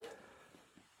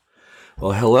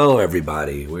Well, hello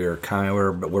everybody. We're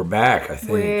back. I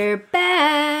think We're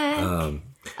back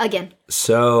again.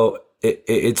 so.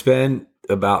 It's been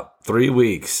about 3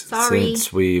 weeks Sorry.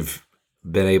 since we've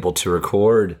been able to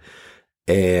record,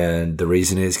 and the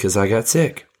reason is because I got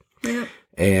sick. Yep.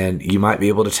 And you might be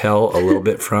able to tell a little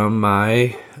bit from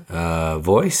my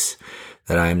voice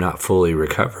that I am not fully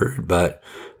recovered, but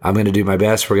I'm going to do my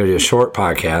best. We're going to do a short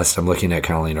podcast. I'm looking at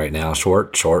Colleen right now.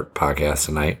 Short podcast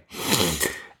tonight.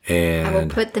 And I will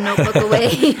put the notebook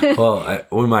away. well,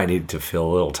 we might need to fill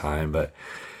a little time, but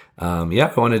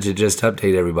I wanted to just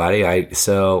update everybody.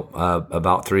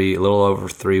 About a little over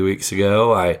 3 weeks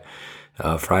ago,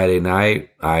 Friday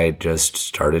night, I just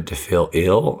started to feel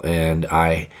ill, and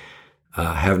I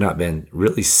have not been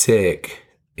really sick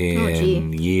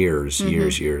in years.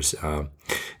 And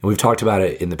we've talked about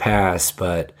it in the past,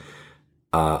 but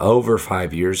over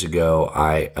 5 years ago,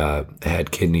 I had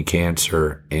kidney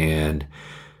cancer, and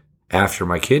after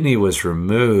my kidney was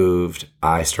removed,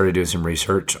 I started doing some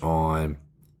research on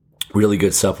really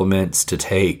good supplements to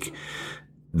take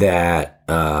that,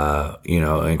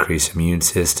 increase immune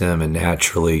system and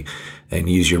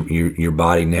use your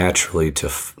body naturally to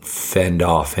fend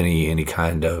off any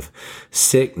kind of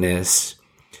sickness.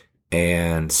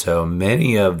 And so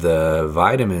many of the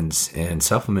vitamins and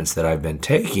supplements that I've been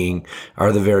taking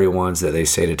are the very ones that they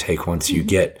say to take once you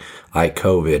get like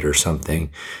COVID or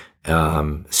something.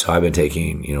 So I've been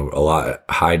taking, a lot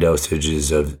high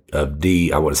dosages of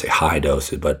D. I wouldn't say high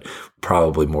doses, but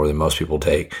probably more than most people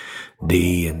take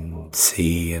D and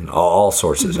C and all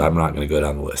sorts of. I'm not going to go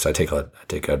down the list. I take a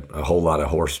whole lot of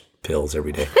horse pills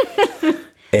every day.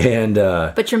 And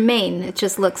But your mane, it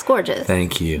just looks gorgeous.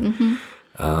 Thank you.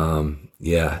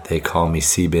 They call me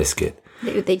Seabiscuit.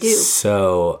 They do.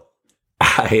 So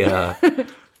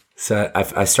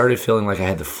I started feeling like I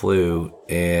had the flu,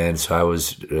 and so I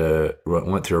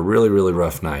went through a really, really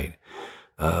rough night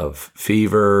of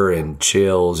fever and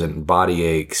chills and body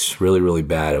aches, really, really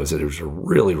bad. It was a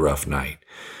really rough night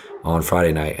on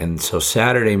Friday night. And so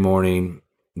Saturday morning,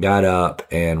 got up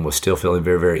and was still feeling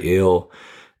very, very ill.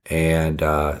 And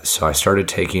so I started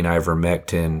taking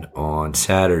ivermectin on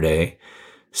Saturday,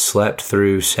 slept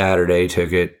through Saturday,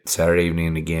 took it Saturday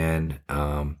evening again.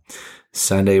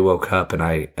 Sunday woke up and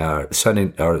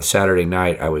Saturday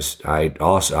night I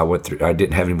went through. I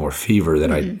didn't have any more fever that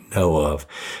I know of,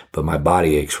 but my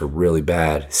body aches were really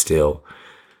bad still.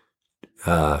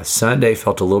 Sunday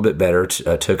felt a little bit better.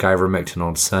 Took ivermectin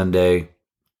on Sunday,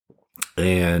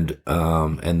 and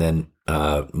then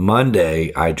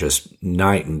Monday I just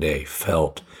night and day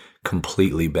felt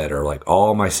completely better. Like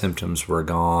all my symptoms were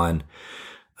gone.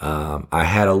 I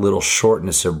had a little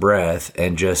shortness of breath,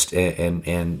 and just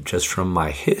from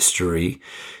my history,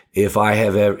 if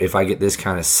I get this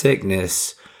kind of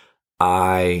sickness,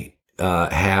 my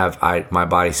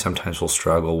body sometimes will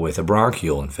struggle with a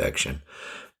bronchial infection.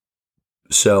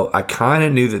 So I kind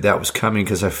of knew that was coming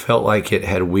because I felt like it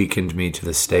had weakened me to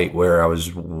the state where I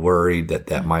was worried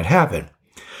that might happen.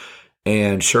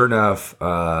 And sure enough,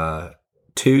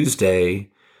 Tuesday,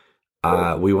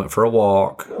 we went for a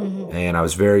walk, and I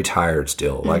was very tired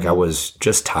still. Like I was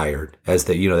just tired, as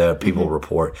that people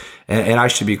report. And I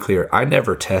should be clear, I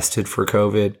never tested for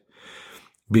COVID,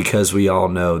 because we all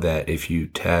know that if you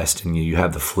test and you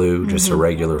have the flu, just a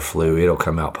regular flu, it'll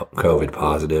come out COVID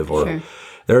positive. Or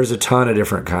there's a ton of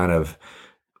different kind of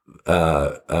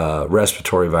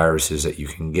respiratory viruses that you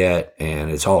can get, and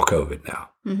it's all COVID now.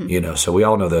 So we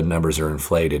all know the numbers are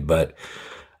inflated, but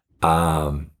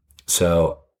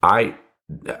so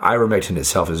ivermectin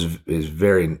itself is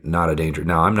very not a danger.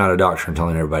 Now, I'm not a doctor and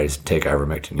telling everybody to take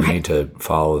ivermectin. You need to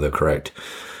follow the correct,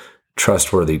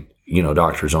 trustworthy,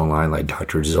 doctors online, like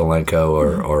Dr. Zelenko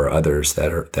or others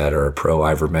that are pro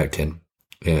ivermectin,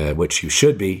 which you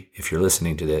should be if you're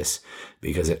listening to this,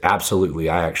 because I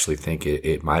actually think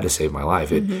it might have saved my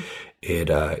life. It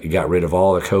got rid of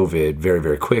all the COVID very,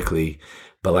 very quickly.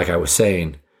 But like I was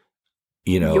saying,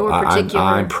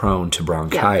 I'm prone to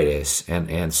bronchitis.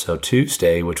 And so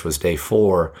Tuesday, which was day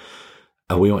 4,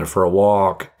 we went for a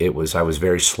walk. I was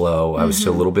very slow. I was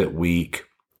still a little bit weak.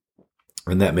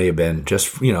 And that may have been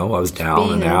just, I was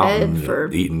down and out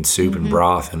and eating soup and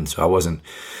broth. And so I wasn't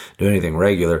doing anything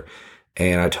regular.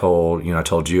 And I told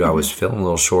you I was feeling a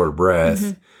little short of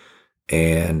breath,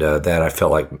 and that I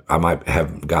felt like I might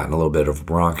have gotten a little bit of a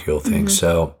bronchial thing.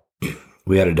 So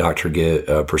we had a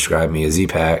doctor prescribe me a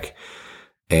Z-Pak.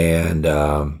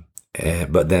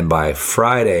 But then by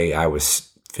Friday, I was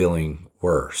feeling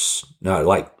worse, not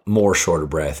like more short of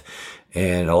breath.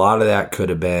 And a lot of that could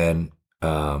have been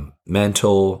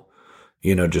mental,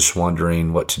 just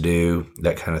wondering what to do,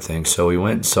 that kind of thing. So we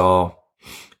went and saw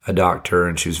a doctor,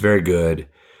 and she was very good.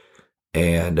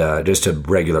 And just a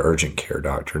regular urgent care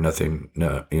doctor, nothing,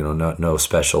 no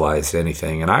specialized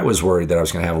anything. And I was worried that I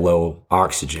was going to have low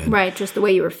oxygen. Right, just the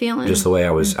way you were feeling. Just the way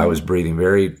I was, I was breathing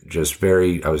very,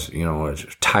 I was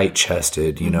tight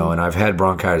chested, and I've had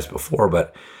bronchitis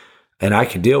before, and I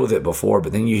could deal with it before,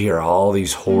 but then you hear all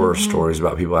these horror stories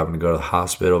about people having to go to the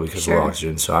hospital because of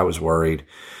oxygen. So I was worried.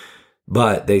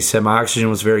 But they said my oxygen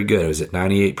was very good. It was at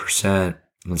 98%.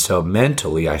 And so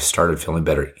mentally, I started feeling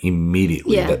better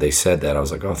immediately that they said that. I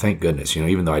was like, oh, thank goodness.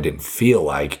 Even though I didn't feel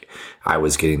like I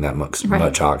was getting that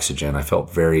much oxygen, I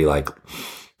felt very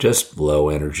just low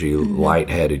energy,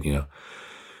 lightheaded,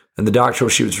 And the doctor,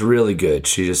 she was really good.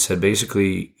 She just said,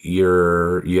 basically,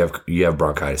 you have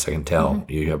bronchitis. I can tell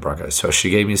you have bronchitis. So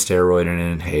she gave me a steroid and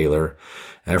an inhaler.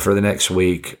 And for the next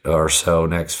week or so,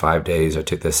 next 5 days, I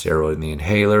took the steroid and the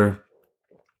inhaler.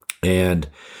 And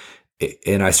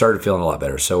I started feeling a lot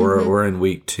better. So we're in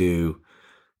week 2,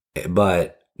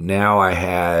 but now I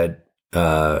had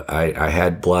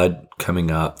blood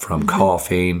coming up from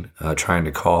coughing, trying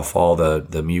to cough all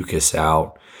the mucus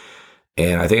out,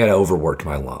 and I think I overworked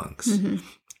my lungs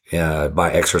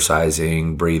by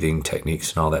exercising, breathing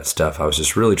techniques, and all that stuff. I was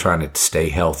just really trying to stay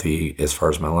healthy as far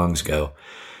as my lungs go.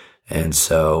 And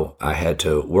so I had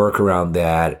to work around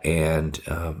that. And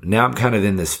now I'm kind of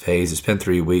in this phase. It's been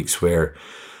 3 weeks where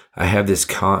I have this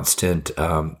constant,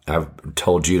 I've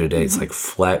told you today, it's like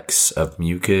flecks of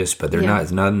mucus, but they're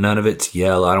none of it's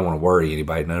yellow. I don't want to worry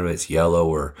anybody. None of it's yellow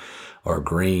or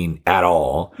green at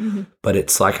all. But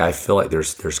it's like, I feel like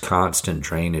there's constant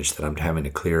drainage that I'm having to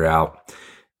clear out.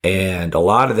 And a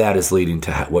lot of that is leading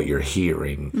to what you're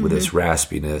hearing with this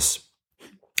raspiness.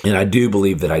 And I do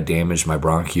believe that I damaged my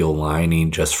bronchial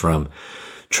lining just from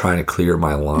trying to clear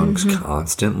my lungs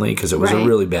constantly, because it was a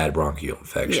really bad bronchial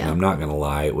infection. I'm not going to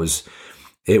lie. It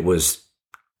was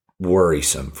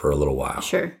worrisome for a little while.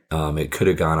 Sure. It could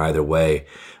have gone either way.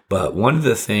 But one of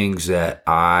the things that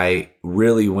I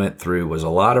really went through was a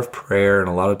lot of prayer and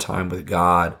a lot of time with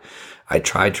God. I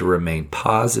tried to remain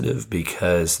positive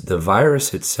because the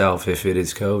virus itself, if it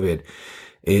is COVID,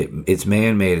 it's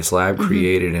man-made, it's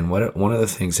lab-created, and one of the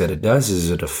things that it does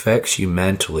is it affects you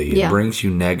mentally. It brings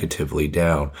you negatively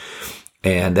down.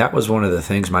 And that was one of the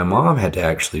things my mom had to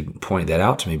actually point that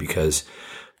out to me because,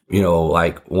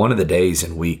 one of the days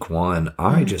in week 1,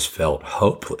 I just felt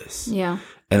hopeless. Yeah.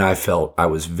 And I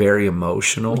was very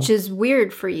emotional. Which is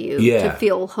weird for you to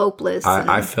feel hopeless.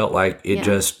 I felt like it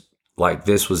just, like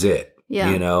this was it,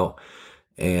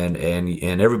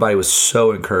 And everybody was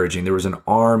so encouraging. There was an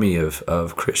army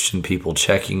of Christian people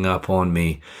checking up on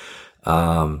me.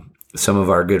 Some of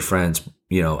our good friends,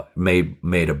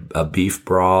 made a beef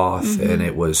broth, and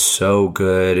it was so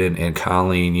good. And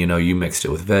Colleen, you mixed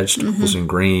it with vegetables and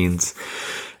greens.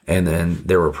 And then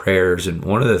there were prayers. And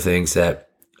one of the things that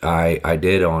I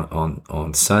did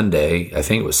on Sunday, I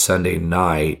think it was Sunday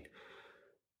night,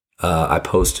 I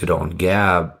posted on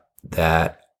Gab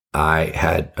that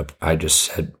I just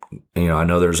said, I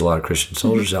know there's a lot of Christian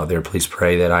soldiers out there. Please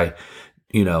pray that I,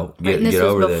 get over this. And this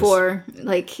was before,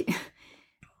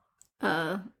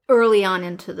 early on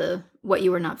into what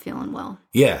you were not feeling well.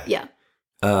 Yeah. Yeah.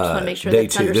 Just want to make sure day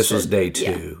that's 2. understood. This was day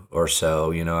 2 or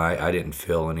so. I didn't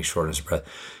feel any shortness of breath,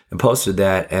 and posted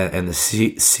that. And the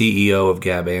CEO of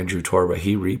Gab, Andrew Torba,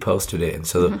 he reposted it, and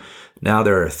so now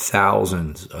there are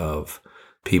thousands of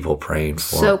people praying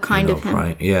for. So kind of him.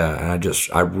 Praying. Yeah, and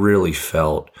I really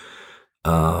felt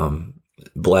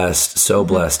blessed, so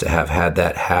blessed to have had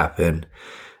that happen.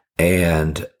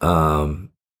 And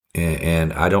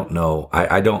I don't know.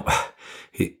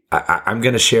 I'm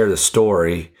going to share the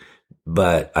story,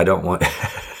 but I don't want.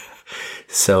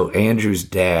 So Andrew's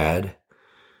dad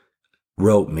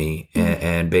wrote me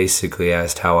and basically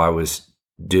asked how I was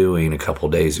doing a couple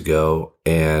days ago,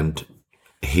 and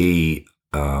he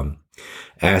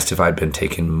asked if I'd been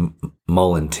taking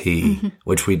Mullen tea,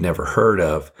 which we'd never heard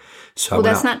of. So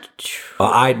that's not true.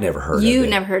 Well, I'd never heard of it. You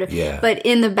never heard of it. Yeah. But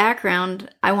in the background,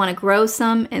 I want to grow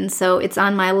some, and so it's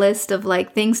on my list of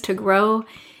things to grow.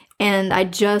 And I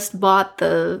just bought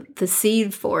the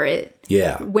seed for it.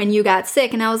 Yeah. When you got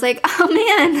sick, and I was like, oh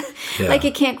man,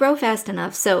 it can't grow fast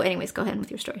enough. So anyways, go ahead with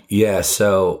your story. Yeah.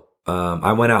 So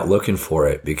I went out looking for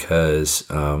it because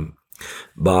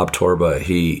Bob Torba,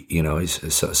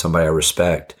 he's somebody I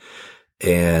respect,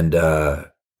 and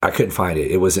I couldn't find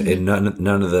it. It was in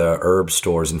none of the herb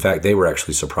stores. In fact, they were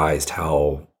actually surprised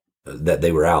that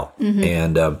they were out.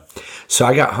 And so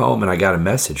I got home and I got a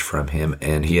message from him,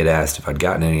 and he had asked if I'd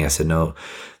gotten any. I said no,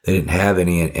 they didn't have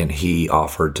any, and he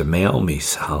offered to mail me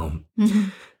some.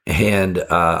 And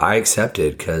I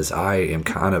accepted because I am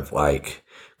kind of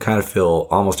kind of feel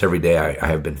almost every day I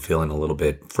have been feeling a little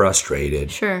bit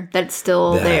frustrated. Sure, that's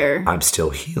still that there. I'm still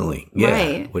healing. Yeah,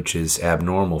 Right. which is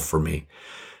abnormal for me.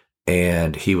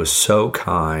 And he was so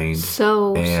kind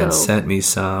and sent me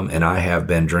some. And I have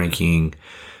been drinking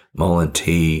Mullen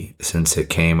tea since it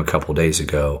came a couple days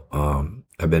ago.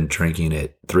 I've been drinking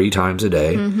it 3 times a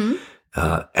day,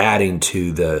 adding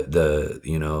to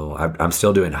I'm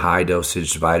still doing high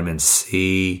dosage vitamin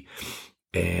C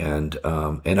and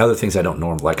other things I don't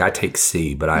normally, like I take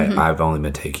C, but I've only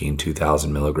been taking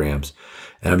 2,000 milligrams.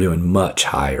 And I'm doing much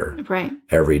higher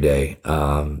every day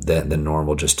than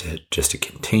normal, just to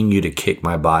continue to kick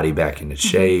my body back into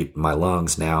shape. My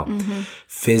lungs now,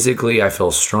 physically, I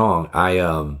feel strong. I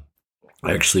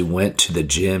actually went to the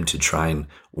gym to try and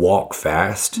walk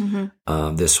fast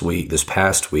this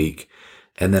past week,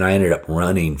 and then I ended up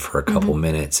running for a couple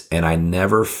minutes, and I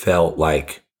never felt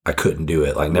like I couldn't do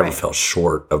it. Like never felt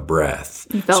short of breath.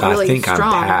 You felt so really I think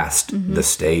strong. I'm past the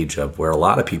stage of where a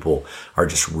lot of people are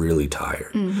just really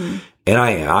tired. And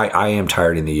I am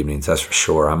tired in the evenings, that's for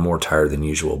sure. I'm more tired than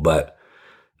usual. But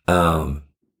I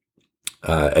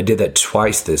did that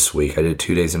twice this week. I did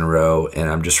 2 days in a row, and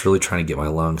I'm just really trying to get my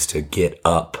lungs to get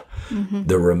up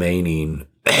the remaining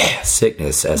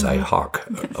sickness as I hawk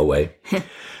away.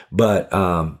 But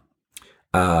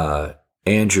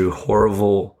Andrew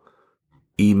Horrible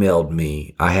emailed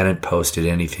me. I hadn't posted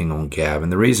anything on Gab,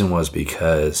 and the reason was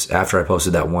because after I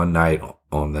posted that one night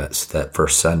on that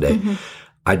first Sunday,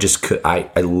 I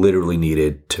literally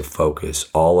needed to focus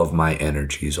all of my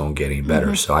energies on getting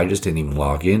better. So I just didn't even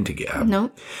log into Gab.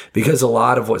 Nope. Because a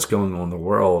lot of what's going on in the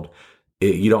world,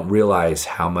 you don't realize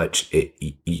how much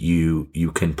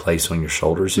you can place on your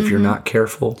shoulders if you're not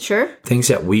careful. Sure. Things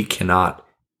that we cannot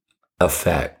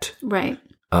affect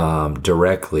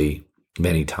directly.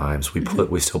 Many times we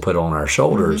still put it on our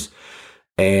shoulders,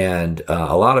 and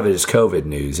a lot of it is COVID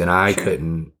news, and I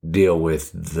couldn't deal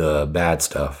with the bad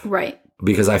stuff,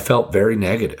 because I felt very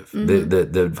negative.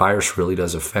 The virus really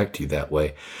does affect you that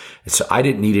way, and so I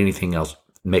didn't need anything else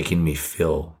making me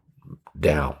feel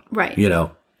down,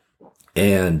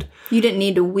 and you didn't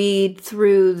need to weed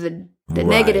through the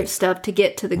negative stuff to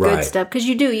get to the good stuff, because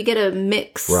you get a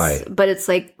mix, but it's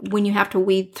like when you have to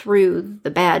weed through the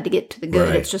bad to get to the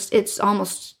good, it's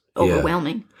almost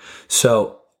overwhelming.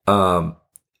 So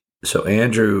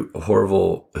Andrew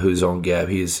Horrible, who's on Gab,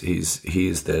 he's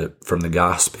from the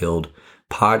Gospeled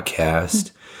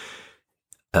podcast.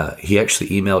 He actually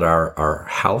emailed our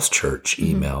house church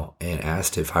email and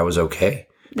asked if I was okay,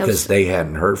 because they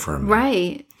hadn't heard from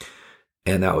me,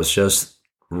 and that was just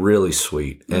really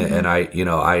sweet. And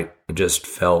I just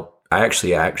felt, I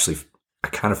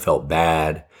kind of felt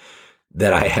bad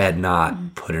that I had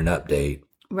not put an update,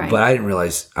 but I didn't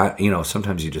realize,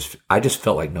 sometimes I just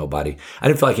felt like I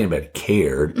didn't feel like anybody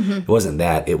cared. It wasn't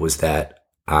that, it was that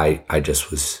I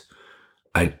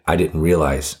didn't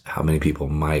realize how many people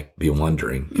might be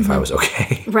wondering if I was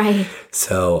okay.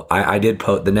 So I did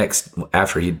post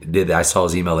after he did that, I saw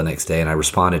his email the next day, and I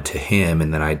responded to him,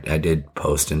 and then I did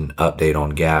post an update on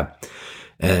Gab.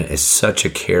 And it's such a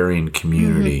caring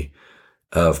community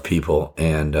of people.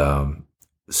 And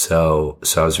so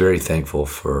I was very thankful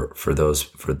for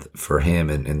him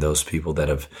and those people that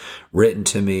have written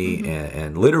to me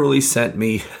and literally sent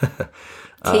me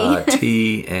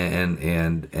tea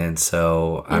and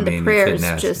so and I mean, prayers,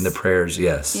 the prayers,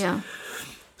 yes. Yeah.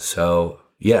 So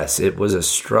yes, it was a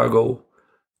struggle,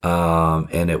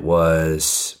 and it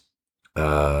was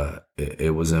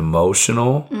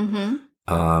emotional,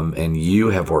 and you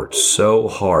have worked so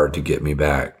hard to get me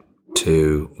back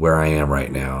to where I am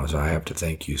right now. So I have to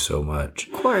thank you so much.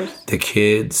 Of course. The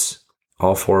kids,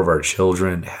 all 4 of our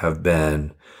children, have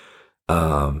been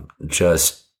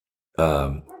just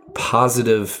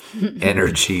positive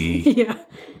energy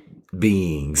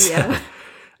beings.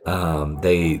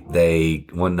 They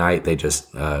one night they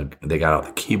just they got out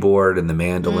the keyboard and the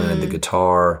mandolin and the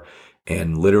guitar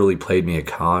and literally played me a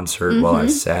concert while I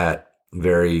sat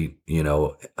very,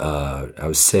 I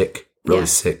was sick, really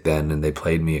sick then, and they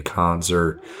played me a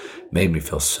concert, made me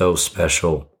feel so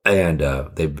special. And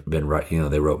they've been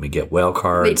they wrote me get well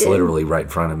cards literally right in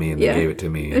front of me, and they gave it to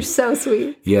me. They're so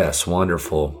sweet. Yes,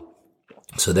 wonderful.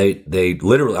 So they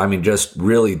literally, I mean, just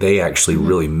really, they actually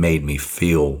really made me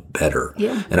feel better.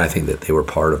 Yeah. And I think that they were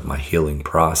part of my healing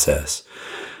process.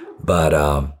 But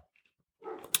a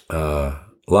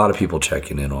lot of people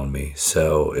checking in on me.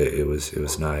 So it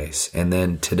was nice. And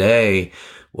then today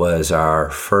was our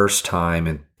first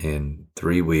time in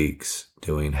 3 weeks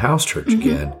doing house church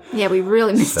again. Yeah, we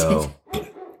really missed it.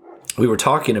 We were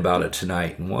talking about it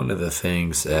tonight, and one of the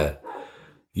things that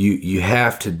you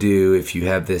have to do, if you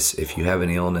have an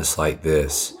illness like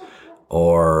this,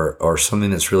 or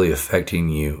something that's really affecting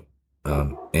you,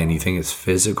 and you think it's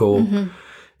physical,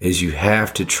 is you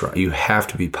have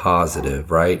to be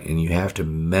positive, right? And you have to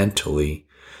mentally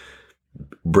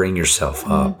bring yourself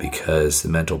up, because the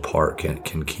mental part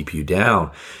can keep you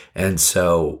down. And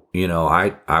so,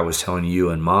 I was telling you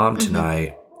and Mom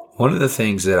tonight, one of the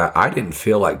things that I didn't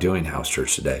feel like doing house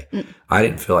church today. I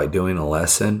didn't feel like doing a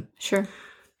lesson. Sure.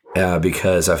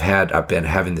 Because I've been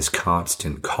having this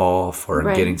constant call for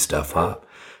getting stuff up.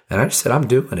 And I just said, I'm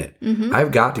doing it.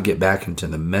 I've got to get back into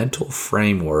the mental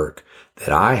framework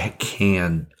that I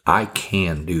can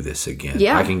do this again.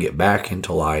 Yeah. I can get back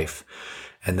into life,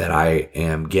 and that I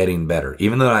am getting better.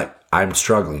 Even though I'm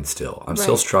struggling still. I'm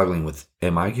still struggling with,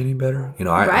 am I getting better?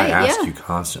 I ask you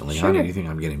constantly, how do you think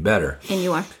I'm getting better? And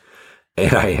you are.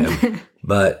 And I am.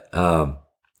 But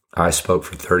I spoke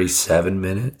for 37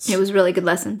 minutes. It was a really good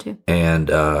lesson too. And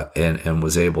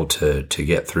was able to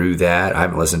get through that. I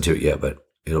haven't listened to it yet, but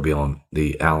it'll be on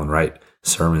the Alan Wright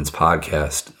Sermons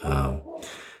podcast.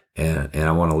 And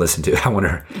I want to listen to it.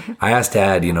 I asked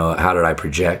Dad, how did I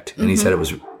project? And he said it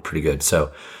was pretty good.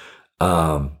 So,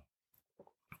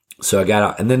 so I got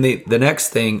out, and then the next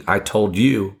thing I told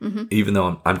you, even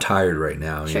though I'm tired right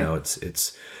now, sure.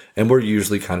 it's, and we're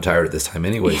usually kind of tired at this time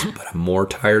anyways, but I'm more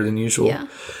tired than usual. Yeah.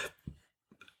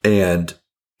 And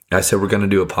I said, we're going to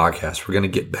do a podcast. We're going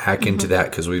to get back into that,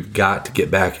 because we've got to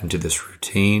get back into this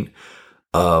routine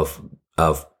of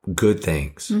good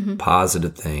things,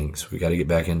 positive things. We got to get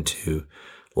back into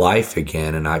life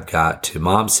again. And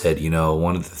Mom said,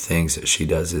 one of the things that she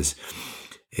does is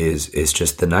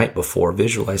just the night before,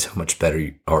 visualize how much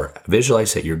better or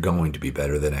visualize that you're going to be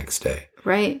better the next day.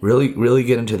 Right. Really, really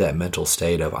get into that mental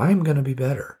state of, I'm going to be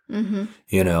better,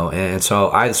 and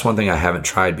so that's one thing I haven't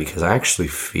tried, because I actually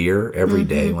fear every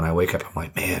day when I wake up. I'm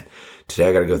like, man, today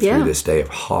I got to go through this day of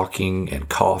hawking and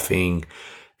coughing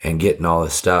and getting all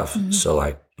this stuff. So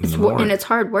and it's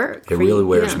hard work. It really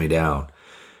wears me down.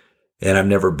 And I've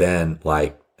never been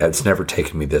it's never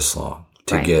taken me this long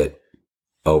to get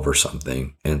over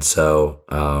something. And so,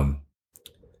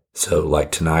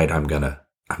 tonight I'm going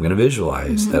to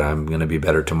visualize that I'm going to be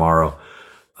better tomorrow.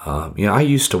 I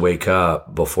used to wake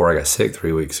up before I got sick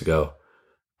 3 weeks ago.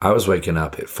 I was waking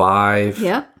up at 5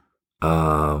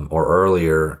 or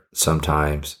earlier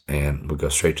sometimes, and would go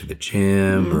straight to the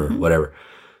gym or whatever.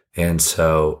 And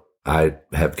so I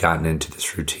have gotten into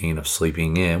this routine of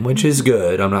sleeping in, which is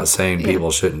good. I'm not saying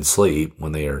people shouldn't sleep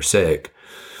when they are sick,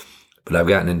 but I've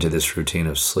gotten into this routine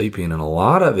of sleeping. And a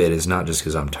lot of it is not just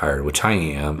because I'm tired, which I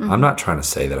am. I'm not trying to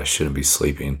say that I shouldn't be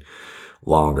sleeping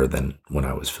longer than when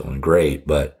I was feeling great,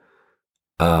 but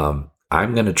I'm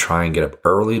going to try and get up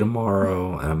early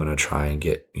tomorrow, and I'm going to try and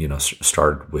get,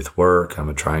 started with work. I'm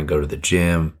going to try and go to the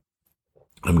gym.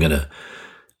 I'm going to,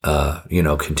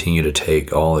 continue to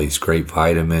take all these great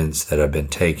vitamins that I've been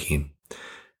taking,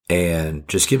 and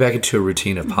just get back into a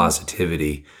routine of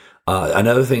positivity.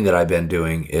 Another thing that I've been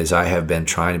doing is I have been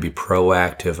trying to be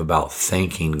proactive about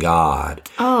thanking God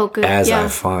as I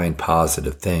find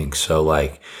positive things. So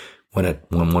when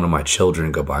one of my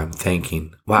children go by, I'm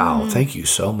thanking, wow, thank you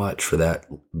so much for that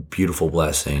beautiful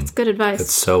blessing. It's good advice.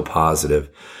 It's so positive.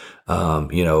 See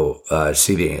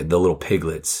the little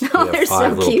piglets. Oh, they're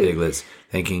 5 little cute. Piglets.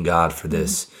 Thanking God for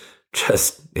this.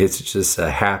 It's just a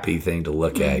happy thing to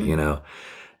look at,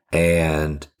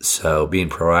 And so being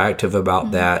proactive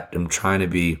about that, I'm trying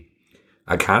to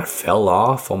I kind of fell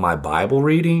off on my Bible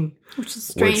reading. Which is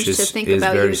strange to think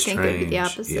about. You would think it would be the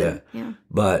opposite. Yeah.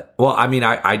 But,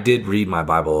 I did read my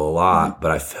Bible a lot,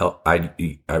 but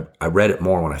I read it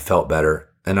more when I felt better.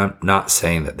 And I'm not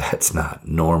saying that that's not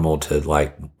normal to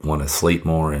want to sleep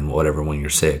more and whatever when you're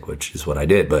sick, which is what I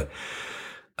did. But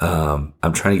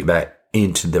I'm trying to get back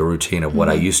into the routine of what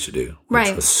I used to do,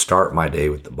 which was start my day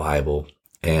with the Bible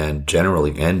and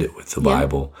generally end it with the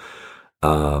Bible.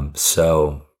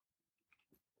 So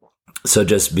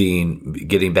just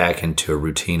getting back into a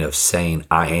routine of saying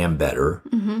I am better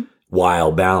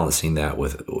while balancing that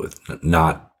with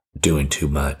not doing too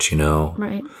much,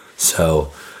 Right.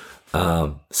 So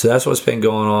that's what's been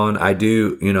going on. I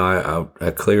do,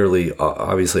 I clearly,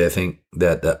 obviously, I think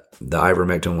that the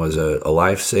ivermectin was a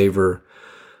lifesaver.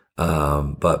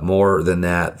 But more than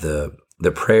that,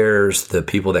 the prayers, the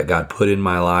people that God put in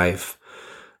my life,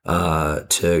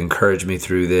 to encourage me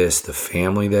through this, the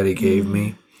family that He gave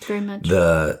me, very much.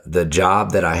 The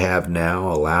job that I have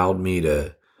now allowed me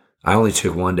I only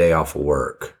took 1 day off of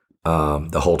work,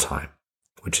 the whole time,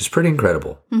 which is pretty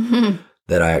incredible.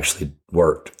 That I actually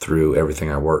worked through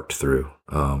everything I worked through.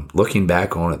 Looking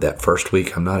back on it that first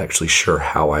week, I'm not actually sure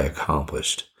how I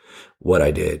accomplished what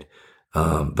I did.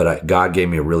 But God gave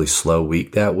me a really slow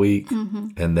week that week. Mm-hmm.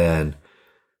 And then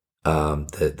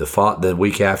the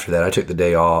week after that, I took the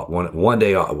day off, one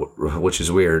day off, which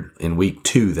is weird. In week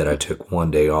 2 that I took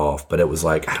one day off, but it was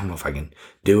like, I don't know if I can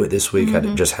do it this week.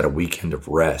 Mm-hmm. I just had a weekend of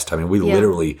rest. I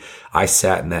mean, I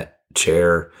sat in that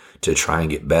chair to try and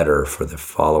get better for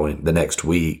the next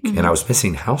week. Mm-hmm. And I was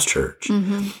missing house church.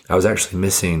 Mm-hmm. I was actually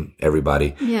missing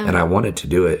everybody. Yeah. And I wanted to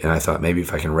do it. And I thought maybe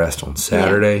if I can rest on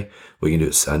Saturday, we can do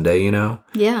it Sunday,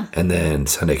 Yeah. And then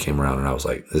Sunday came around and I was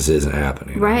like, this isn't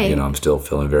happening. Right. I'm still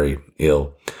feeling very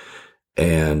ill.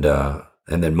 And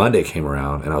then Monday came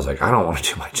around and I was like, I don't want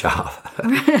to do my job.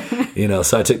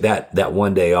 So I took that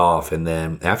one day off. And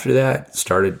then after that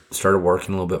started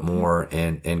working a little bit more.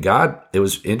 And God, it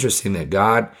was interesting that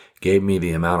God gave me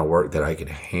the amount of work that I could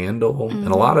handle. Mm-hmm. And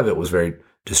a lot of it was very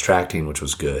distracting, which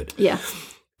was good. Yeah.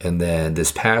 And then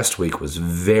this past week was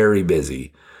very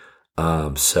busy.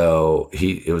 So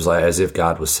it was like as if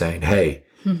God was saying, hey,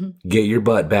 get your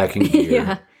butt back in gear.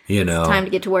 Yeah. It's time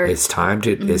to get to work. It's time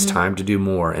to do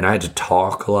more. And I had to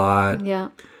talk a lot. Yeah.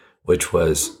 Which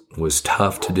was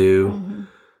tough to do.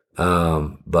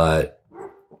 Mm-hmm. But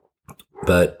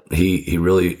he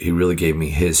really gave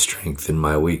me his strength in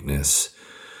my weakness.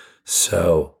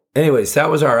 So anyways,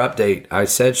 that was our update. I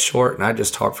said short and I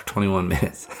just talked for 21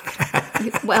 minutes.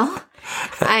 Well,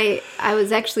 I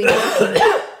was actually joking.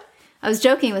 I was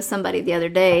joking with somebody the other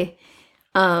day.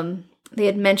 They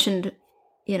had mentioned,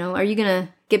 are you going to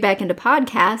get back into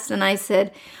podcasts? And I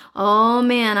said, oh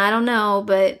man, I don't know.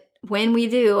 But when we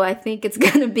do, I think it's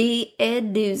going to be a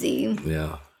doozy.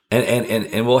 Yeah.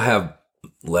 And we'll have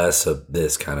less of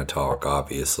this kind of talk,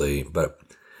 obviously. But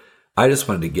I just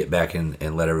wanted to get back and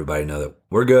let everybody know that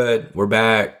we're good. We're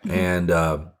back.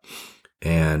 Mm-hmm.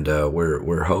 And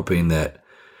we're hoping that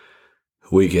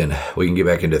we can get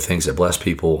back into things that bless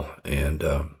people, and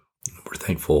we're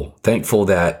thankful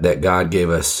that God gave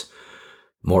us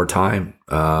more time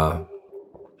to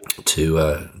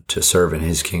serve in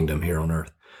His kingdom here on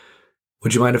earth.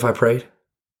 Would you mind if I prayed?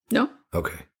 No.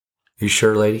 Okay. You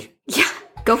sure, lady? Yeah,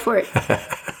 go for it,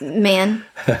 man.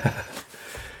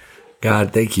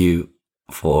 God, thank you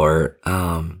for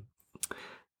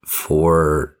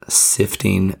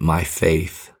sifting my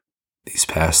faith these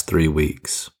past 3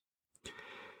 weeks.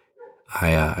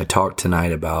 I talked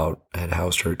tonight at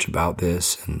House Church about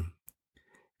this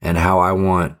and how I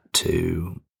want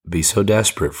to be so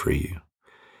desperate for you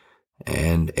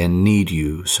and need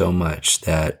you so much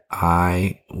that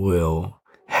I will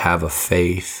have a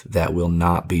faith that will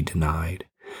not be denied,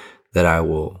 that I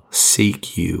will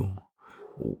seek you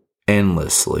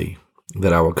endlessly,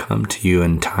 that I will come to you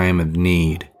in time of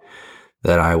need,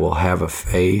 that I will have a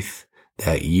faith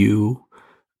that you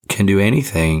can do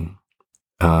anything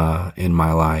in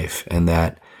my life, and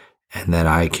that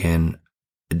I can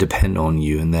depend on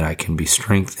you, and that I can be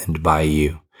strengthened by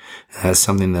you. And that's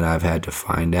something that I've had to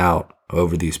find out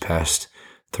over these past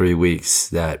 3 weeks,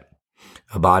 that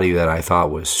a body that I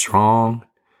thought was strong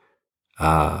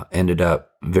ended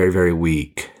up very, very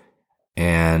weak.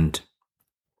 And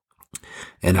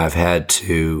I've had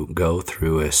to go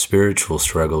through a spiritual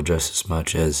struggle just as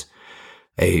much as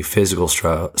a physical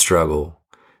struggle.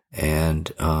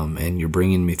 And you're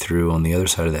bringing me through on the other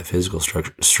side of that physical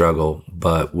struggle,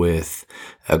 but with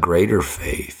a greater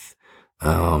faith,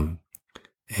 and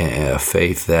a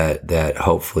faith that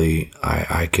hopefully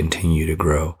I continue to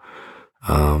grow.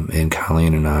 And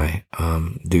Colleen and I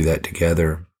do that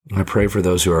together. I pray for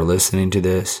those who are listening to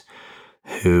this,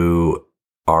 who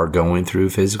are going through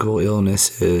physical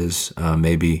illnesses,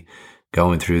 maybe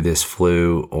going through this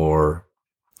flu or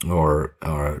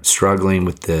struggling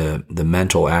with the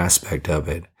mental aspect of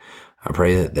it. I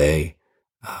pray that they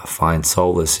find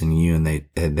solace in you, and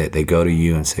that they go to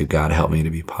you and say, God, help me to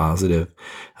be positive.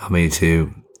 Help me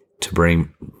to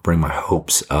bring my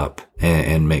hopes up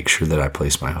and make sure that I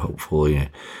place my hope fully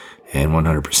and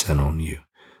 100% on you.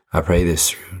 I pray this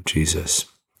through Jesus.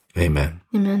 Amen.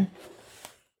 Amen.